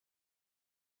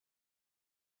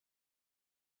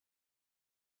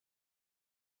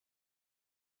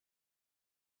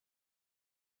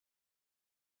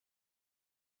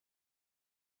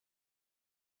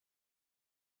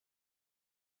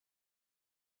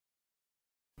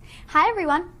Hi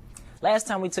everyone! Last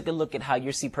time we took a look at how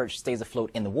your sea perch stays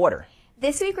afloat in the water.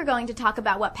 This week we're going to talk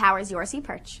about what powers your sea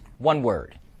perch. One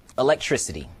word: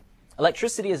 electricity.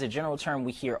 Electricity is a general term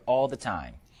we hear all the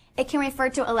time. It can refer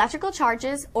to electrical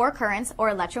charges or currents or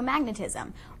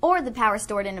electromagnetism, or the power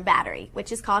stored in a battery,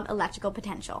 which is called electrical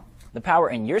potential. The power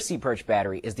in your sea perch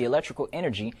battery is the electrical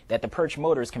energy that the perch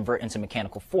motors convert into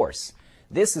mechanical force.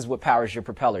 This is what powers your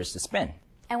propellers to spin.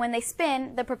 And when they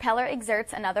spin, the propeller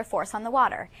exerts another force on the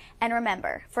water. And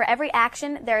remember, for every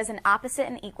action, there is an opposite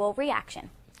and equal reaction.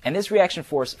 And this reaction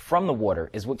force from the water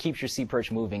is what keeps your sea perch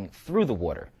moving through the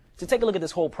water. To take a look at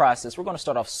this whole process, we're going to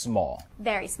start off small.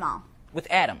 Very small.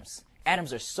 With atoms.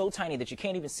 Atoms are so tiny that you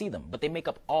can't even see them, but they make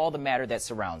up all the matter that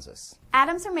surrounds us.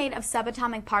 Atoms are made of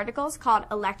subatomic particles called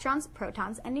electrons,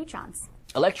 protons, and neutrons.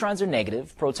 Electrons are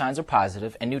negative, protons are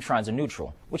positive, and neutrons are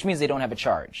neutral, which means they don't have a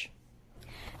charge.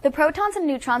 The protons and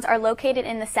neutrons are located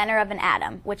in the center of an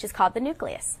atom, which is called the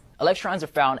nucleus. Electrons are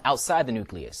found outside the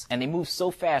nucleus, and they move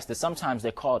so fast that sometimes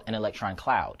they're called an electron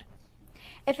cloud.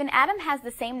 If an atom has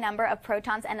the same number of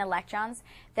protons and electrons,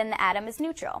 then the atom is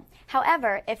neutral.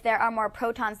 However, if there are more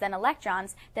protons than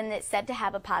electrons, then it's said to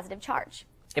have a positive charge.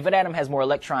 If an atom has more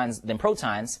electrons than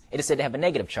protons, it is said to have a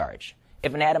negative charge.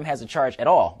 If an atom has a charge at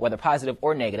all, whether positive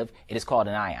or negative, it is called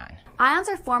an ion. Ions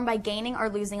are formed by gaining or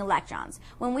losing electrons.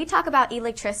 When we talk about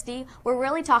electricity, we're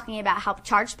really talking about how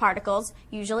charged particles,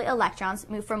 usually electrons,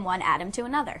 move from one atom to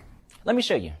another. Let me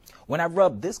show you. When I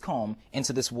rub this comb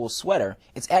into this wool sweater,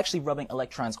 it's actually rubbing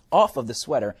electrons off of the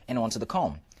sweater and onto the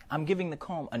comb. I'm giving the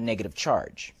comb a negative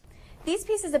charge. These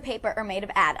pieces of paper are made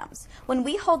of atoms. When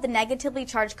we hold the negatively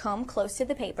charged comb close to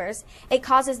the papers, it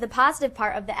causes the positive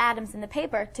part of the atoms in the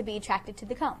paper to be attracted to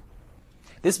the comb.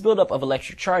 This buildup of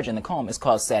electric charge in the comb is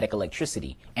called static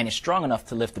electricity, and is strong enough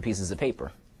to lift the pieces of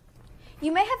paper.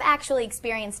 You may have actually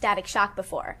experienced static shock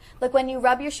before, like when you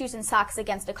rub your shoes and socks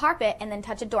against a carpet and then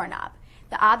touch a doorknob.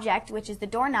 The object, which is the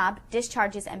doorknob,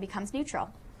 discharges and becomes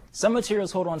neutral. Some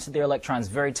materials hold on to their electrons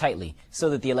very tightly so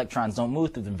that the electrons don't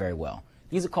move through them very well.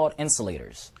 These are called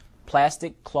insulators.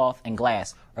 Plastic, cloth, and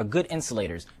glass are good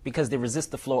insulators because they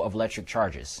resist the flow of electric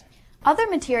charges. Other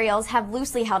materials have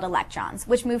loosely held electrons,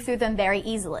 which move through them very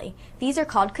easily. These are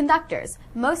called conductors.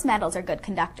 Most metals are good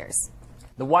conductors.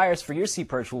 The wires for your sea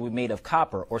perch will be made of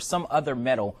copper or some other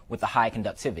metal with a high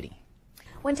conductivity.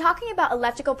 When talking about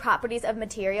electrical properties of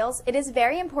materials, it is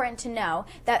very important to know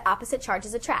that opposite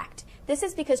charges attract. This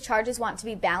is because charges want to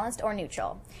be balanced or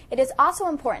neutral. It is also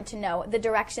important to know the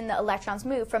direction the electrons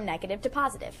move from negative to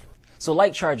positive. So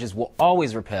like charges will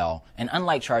always repel, and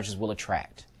unlike charges will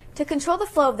attract. To control the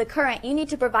flow of the current, you need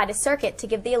to provide a circuit to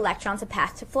give the electrons a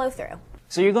path to flow through.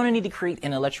 So you're going to need to create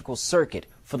an electrical circuit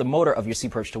for the motor of your sea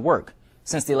perch to work,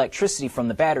 since the electricity from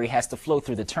the battery has to flow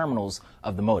through the terminals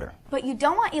of the motor. But you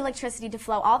don't want electricity to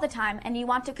flow all the time, and you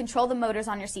want to control the motors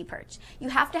on your sea perch. You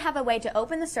have to have a way to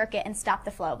open the circuit and stop the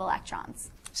flow of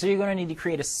electrons. So you're going to need to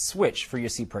create a switch for your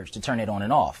sea perch to turn it on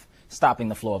and off, stopping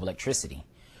the flow of electricity.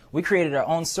 We created our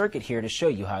own circuit here to show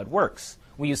you how it works.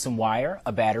 We use some wire,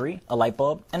 a battery, a light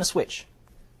bulb, and a switch.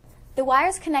 The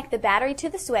wires connect the battery to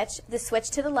the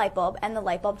switch to the light bulb, and the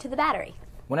light bulb to the battery.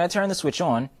 When I turn the switch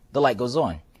on, the light goes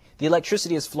on. The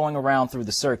electricity is flowing around through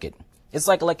the circuit. It's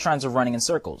like electrons are running in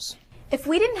circles. If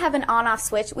we didn't have an on-off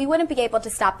switch, we wouldn't be able to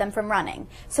stop them from running.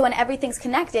 So when everything's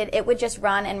connected, it would just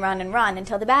run and run and run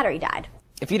until the battery died.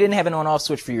 If you didn't have an on-off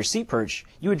switch for your sea perch,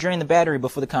 you would drain the battery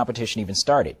before the competition even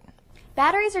started.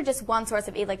 Batteries are just one source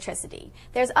of electricity.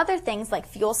 There's other things like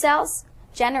fuel cells,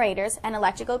 generators, and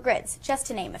electrical grids, just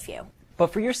to name a few.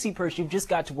 But for your sea perch, you've just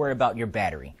got to worry about your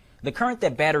battery. The current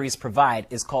that batteries provide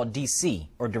is called DC,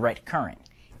 or direct current.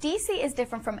 DC is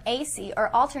different from AC,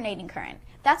 or alternating current.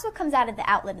 That's what comes out of the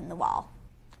outlet in the wall.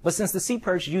 But since the sea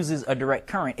perch uses a direct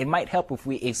current, it might help if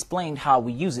we explained how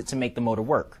we use it to make the motor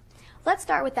work. Let's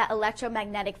start with that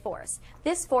electromagnetic force.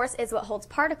 This force is what holds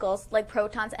particles, like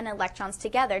protons and electrons,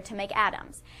 together to make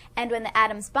atoms. And when the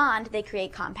atoms bond, they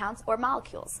create compounds or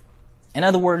molecules. In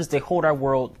other words, they hold our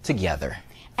world together.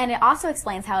 And it also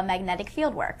explains how a magnetic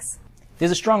field works. There's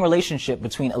a strong relationship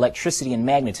between electricity and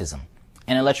magnetism.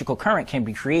 An electrical current can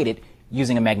be created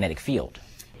using a magnetic field.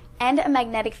 And a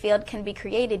magnetic field can be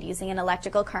created using an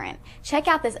electrical current. Check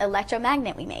out this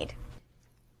electromagnet we made.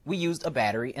 We used a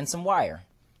battery and some wire.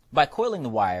 By coiling the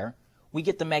wire, we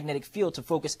get the magnetic field to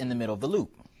focus in the middle of the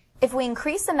loop. If we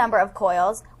increase the number of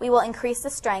coils, we will increase the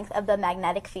strength of the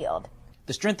magnetic field.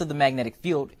 The strength of the magnetic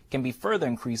field can be further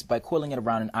increased by coiling it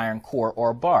around an iron core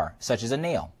or a bar, such as a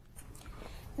nail.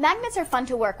 Magnets are fun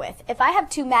to work with. If I have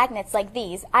two magnets like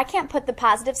these, I can't put the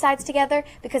positive sides together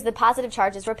because the positive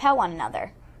charges repel one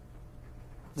another.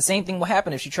 The same thing will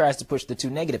happen if she tries to push the two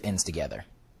negative ends together.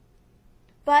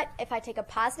 But if I take a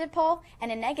positive pole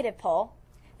and a negative pole,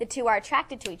 the two are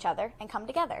attracted to each other and come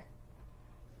together.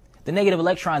 The negative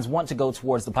electrons want to go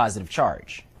towards the positive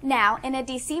charge. Now, in a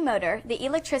DC motor, the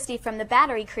electricity from the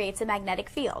battery creates a magnetic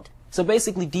field. So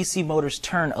basically, DC motors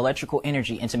turn electrical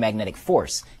energy into magnetic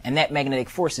force, and that magnetic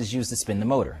force is used to spin the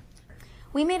motor.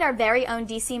 We made our very own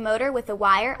DC motor with a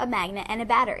wire, a magnet, and a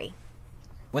battery.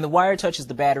 When the wire touches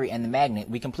the battery and the magnet,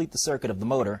 we complete the circuit of the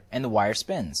motor, and the wire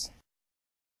spins.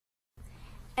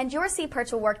 And your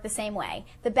SeaPerch will work the same way.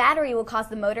 The battery will cause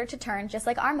the motor to turn just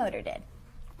like our motor did.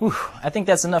 Whew, I think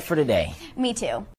that's enough for today. Me too.